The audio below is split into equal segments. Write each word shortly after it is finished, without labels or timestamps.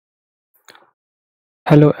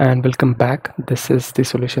Hello and welcome back. This is the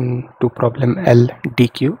solution to problem L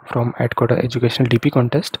Deque from Atcoder Educational DP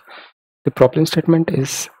contest. The problem statement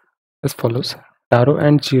is as follows. Taro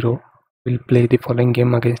and Zero will play the following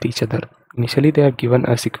game against each other. Initially, they are given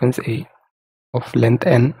a sequence A of length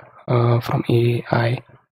n from A1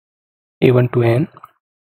 to n.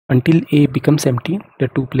 Until A becomes empty, the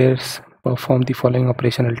two players perform the following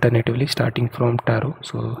operation alternatively, starting from Taro.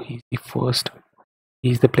 So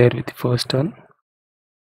he's the player with the first turn.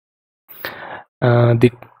 The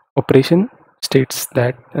operation states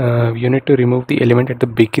that you need to remove the element at the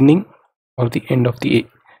beginning or the end of the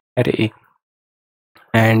array A,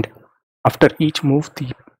 and after each move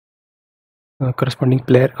the corresponding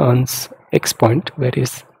player earns X point, where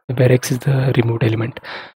X is the removed element,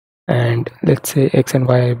 and let's say X and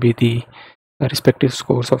Y be the respective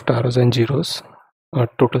scores of Taros and Zeros,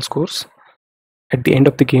 total scores at the end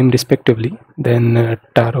of the game respectively. Then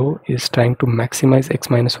Taro is trying to maximize X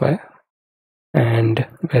minus Y, and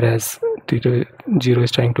whereas Zero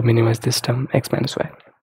is trying to minimize this term X minus Y.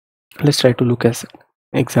 Let's try to look as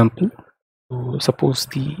example. So suppose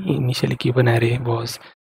the initially given array was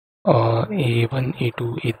A1,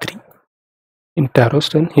 A2, A3. In Taro's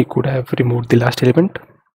turn, he could have removed the last element,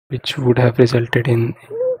 which would have resulted in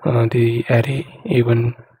the array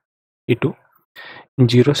A1, A2. In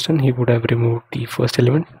Zero's turn, he would have removed the first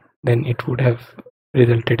element, then it would have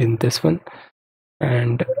resulted in this one,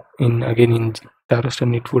 and in Taro's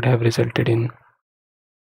turn, it would have resulted in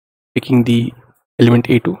picking the element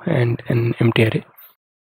A2 and an empty array.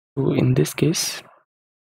 So in this case,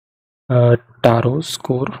 Taro's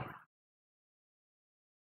score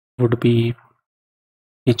would be,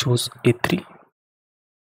 he chose A3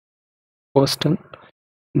 first turn,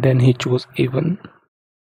 then he chose A1.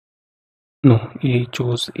 No, he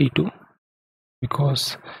chose A2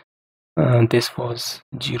 because this was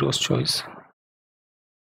Zero's choice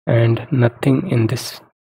and nothing in this.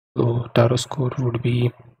 So Taro's score would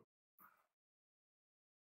be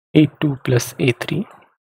A2 plus A3,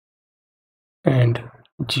 and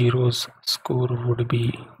Zero's score would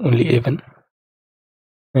be only A1.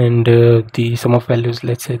 And the sum of values,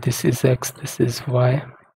 let's say this is X, this is Y,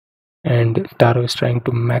 and Taro is trying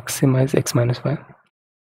to maximize X minus Y,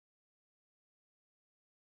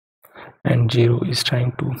 and Zero is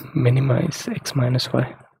trying to minimize X minus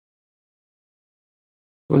Y.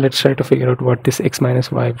 So let's try to figure out what this X minus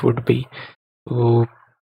Y would be. So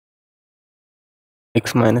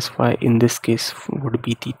X minus Y in this case would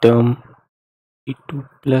be the term A2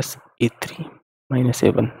 plus A3 minus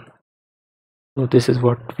A1. So this is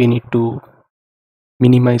what we need to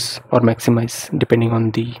minimize or maximize depending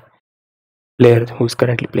on the player who is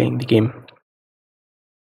currently playing the game.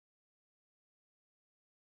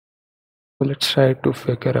 So let's try to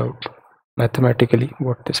figure out mathematically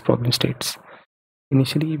what this problem states.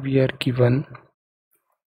 Initially, we are given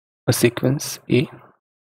a sequence A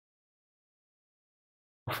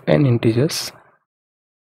of n integers,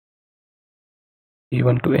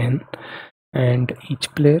 A1 to n, and each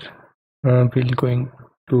player will going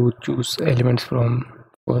to choose elements from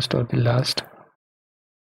first or the last.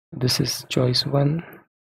 This is choice 1,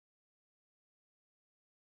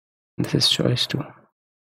 this is choice 2.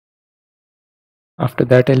 After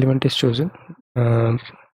that element is chosen,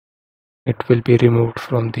 it will be removed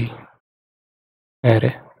from the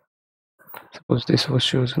array. Suppose this was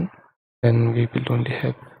chosen, then we will only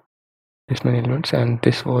have this many elements, and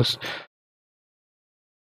this was,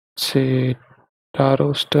 say,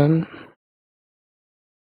 Taro's turn.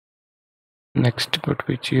 Next would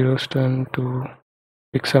be Zero's turn to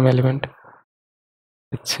pick some element.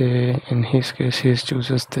 Let's say in his case he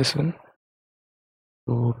chooses this one.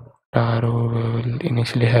 So Taro will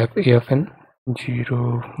initially have A of n,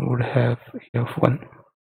 Zero would have A of 1.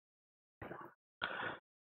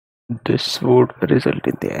 This would result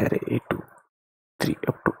in the array A2, 3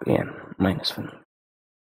 up to n minus 1.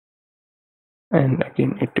 And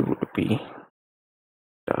again it would be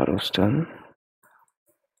Taro's turn,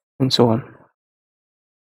 and so on.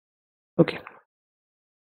 Okay.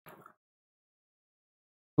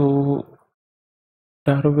 So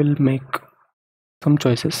Taro will make some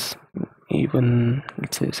choices, even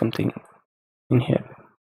let's say something in here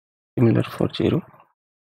similar for Zero,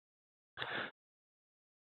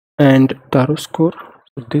 and Taro score,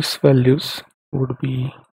 so this values would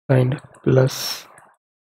be assigned plus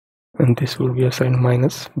and this would be assigned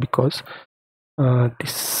minus, because the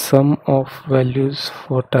sum of values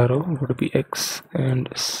for Taro would be X and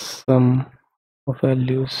sum of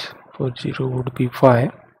values for Zero would be Y,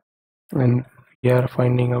 and we are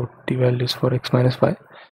finding out the values for X minus Y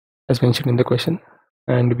as mentioned in the question,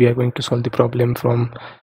 and we are going to solve the problem from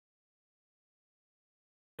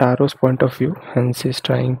Taro's point of view, hence is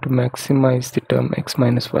trying to maximize the term x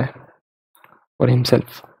minus y for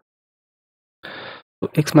himself. So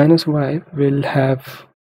x minus y will have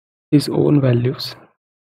his own values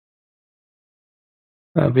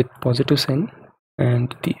with positive sign,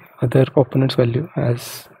 and the other opponent's value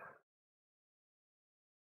as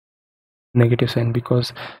negative sign,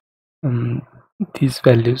 because these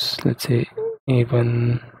values, let's say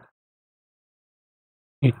a1,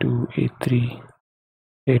 a2, a3,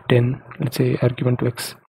 a10, let's say, are given to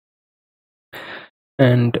x,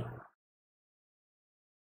 and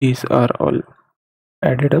these are all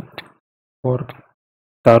added up for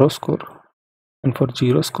Taro score, and for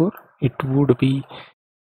 0 score it would be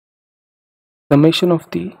summation of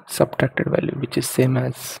the subtracted value, which is same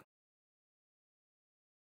as,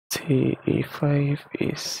 say, a5,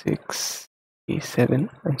 a6, a7,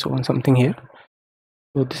 and so on, something here.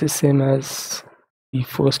 So this is same as the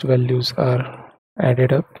first values are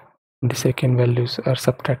added up, the second values are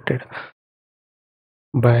subtracted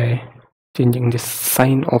by changing the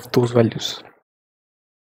sign of those values.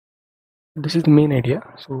 This is the main idea.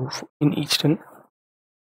 So in each turn,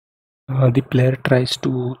 the player tries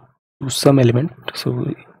to choose some element.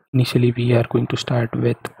 So initially we are going to start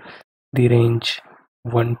with the range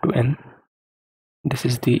 1 to n. This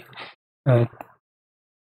is the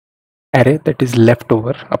array that is left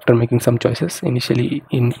over after making some choices. Initially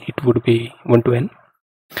it would be 1 to n,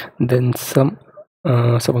 then some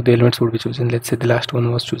of the elements would be chosen. Let's say the last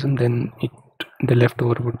one was chosen, then the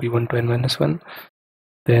leftover would be 1 to n minus 1.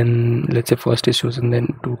 Then let's say first is chosen, then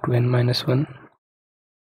 2 to n minus 1,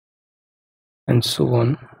 and so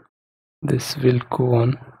on. This will go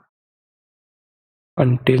on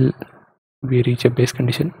until we reach a base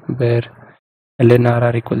condition where ln r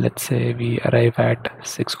are equal. Let's say we arrive at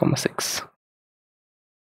 6,6.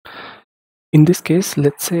 In this case,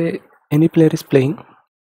 let's say any player is playing,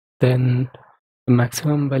 then the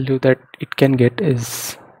maximum value that it can get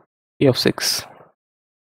is a of 6,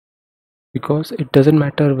 because it doesn't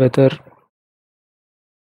matter whether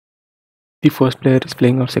the first player is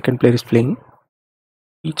playing or second player is playing.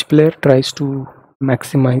 Each player tries to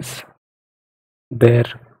maximize their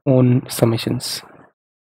own summations.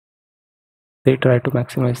 They try to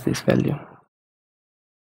maximize this value,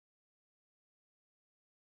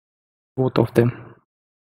 both of them.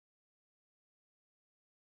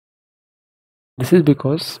 This is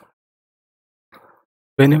because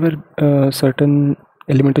whenever a certain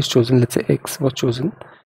element is chosen, let's say x was chosen,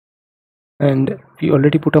 and we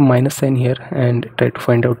already put a minus sign here and try to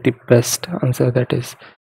find out the best answer that is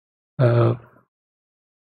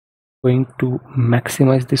going to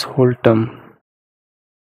maximize this whole term,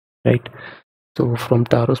 right? So from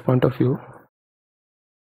Taro's point of view,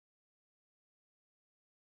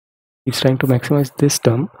 he's trying to maximize this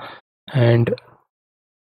term, and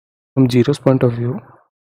from Zero's point of view,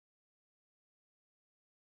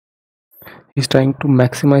 he's trying to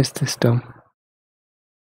maximize this term.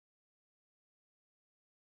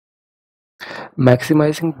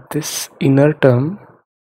 Maximizing this inner term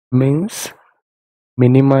means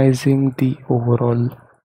minimizing the overall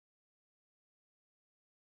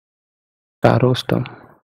Taro's term,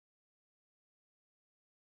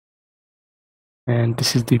 and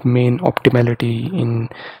this is the main optimality in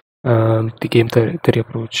the game theory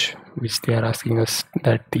approach, which they are asking us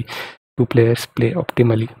that the two players play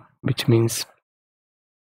optimally, which means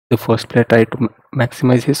the first player tries to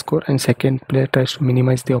maximize his score and second player tries to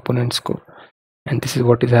minimize the opponent's score, and this is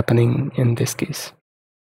what is happening in this case.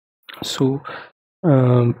 So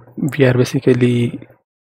we are basically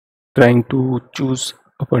trying to choose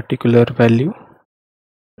a particular value.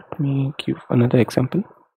 Let me give another example.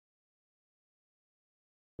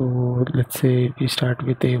 So let's say we start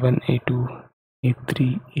with a1, a2,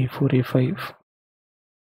 a3, a4, a5,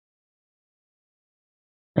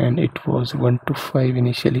 and it was 1 to 5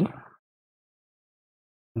 initially.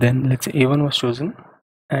 Then let's say a1 was chosen,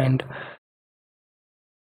 and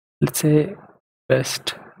let's say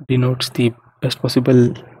best denotes the best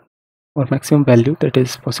possible or maximum value that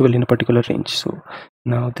is possible in a particular range. So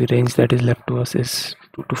now the range that is left to us is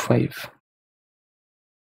 2 to 5,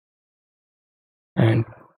 and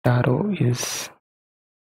Taro is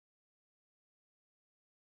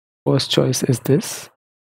first choice is this,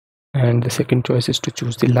 and the second choice is to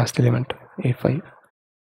choose the last element, a5,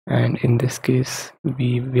 and in this case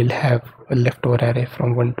we will have a leftover array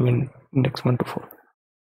from 1 to index 1 to 4.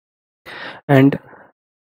 And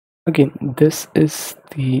again, this is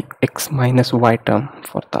the x minus y term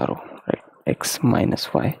for Taro, right? X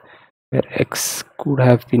minus y, where x could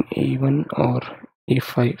have been a1 or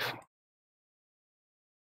a5,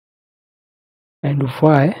 and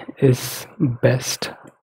y is best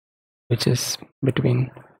which is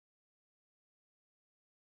between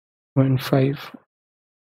 2 and 5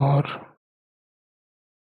 or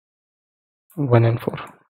 1 and 4,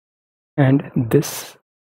 and this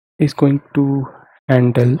is going to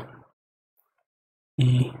handle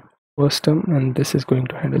the first term and this is going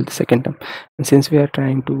to handle the second term. And since we are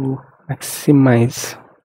trying to maximize,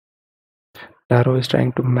 Taro is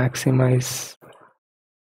trying to maximize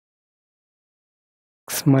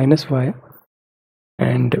x minus y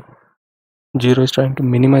and 0 is trying to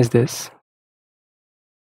minimize this,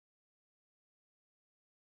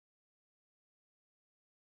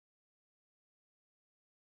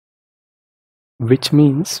 which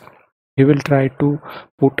means we will try to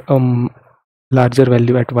put a larger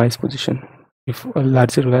value at y's position. If a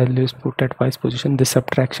larger value is put at y's position, this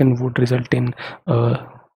subtraction would result in a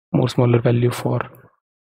more smaller value for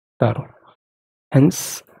Taro.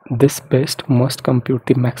 Hence, this best must compute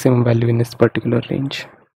the maximum value in this particular range.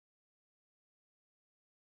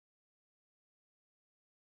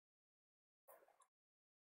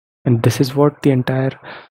 And this is what the entire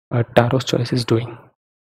Taro's choice is doing.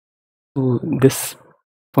 So this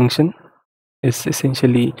function is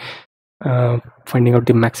essentially finding out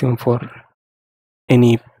the maximum for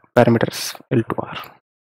any parameters L to R.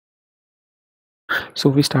 So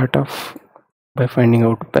we start off by finding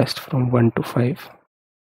out best from 1 to 5,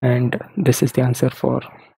 and this is the answer for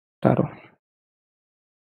Taro.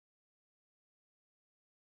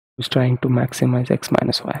 Who's trying to maximize x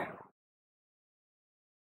minus y,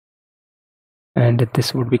 and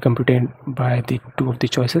this would be computed by the two of the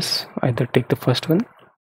choices. Either take the first one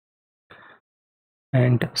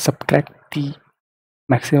and subtract the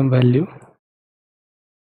maximum value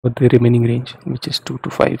for the remaining range, which is 2 to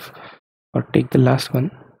 5, or take the last one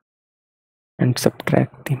and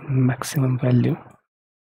subtract the maximum value,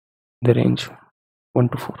 the range 1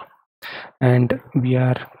 to 4, and we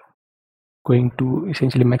are going to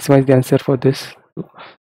essentially maximize the answer for this.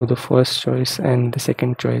 For the first choice and the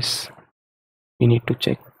second choice, we need to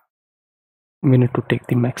take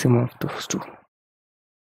the maximum of those two.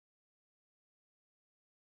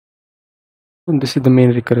 And this is the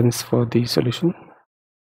main recurrence for the solution.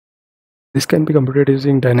 This can be computed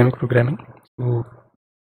using dynamic programming. So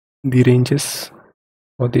the ranges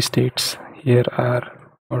for the states here are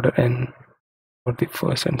order n for the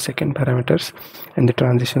first and second parameters, and the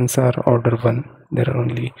transitions are order 1. There are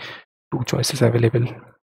only 2 choices available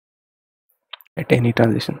at any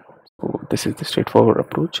transition. So this is the straightforward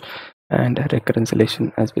approach and recurrence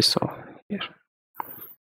relation as we saw here.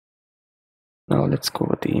 Now let's go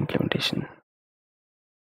with the implementation.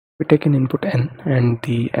 We take an input n and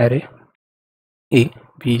the array A.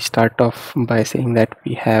 We start off by saying that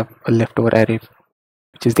we have a leftover array,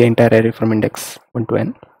 which is the entire array from index 1 to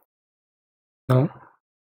n. Now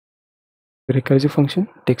the recursive function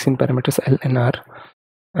takes in parameters L and R,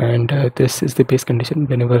 and this is the base condition.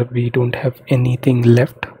 Whenever we don't have anything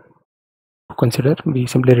left to consider, we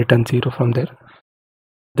simply return 0 from there.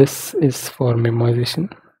 This is for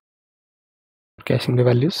memoization, caching the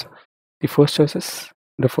values. The first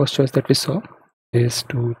choice that we saw is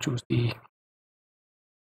to choose the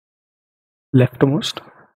leftmost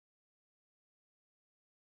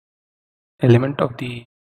element of the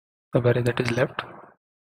subarray that is left,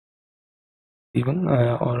 even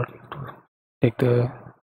or to take the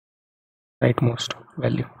rightmost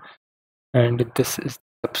value, and this is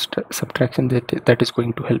subtraction that is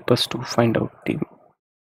going to help us to find out the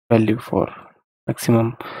value for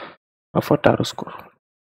maximum of our Taro score.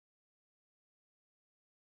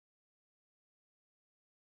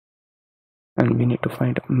 And we need to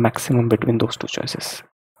find maximum between those two choices.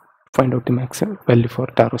 Find out the maximum value for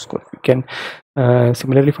Taro score. We can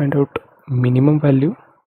similarly find out minimum value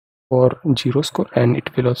for 0 score, and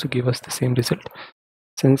it will also give us the same result.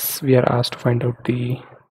 Since we are asked to find out the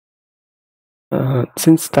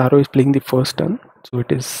since Taro is playing the first turn, so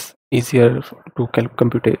it is easier to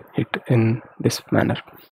compute it in this manner.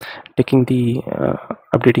 Taking the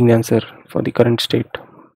updating the answer for the current state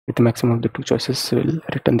with the maximum of the 2 choices will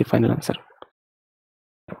return the final answer.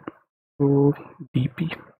 So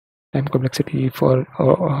DP, time complexity for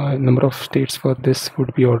number of states for this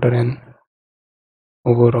would be order n,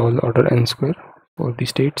 overall order n square for the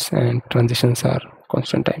states, and transitions are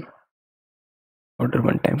constant time, order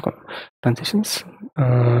 1 time transitions.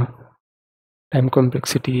 Time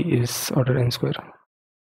complexity is order n square,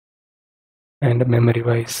 and memory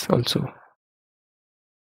wise also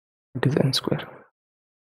it is n square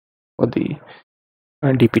for the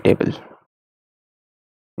DP table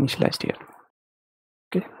initialized here.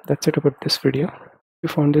 Okay, that's it about this video. If you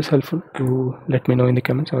found this helpful, do let me know in the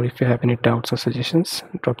comments, or if you have any doubts or suggestions,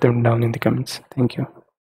 drop them down in the comments. Thank you.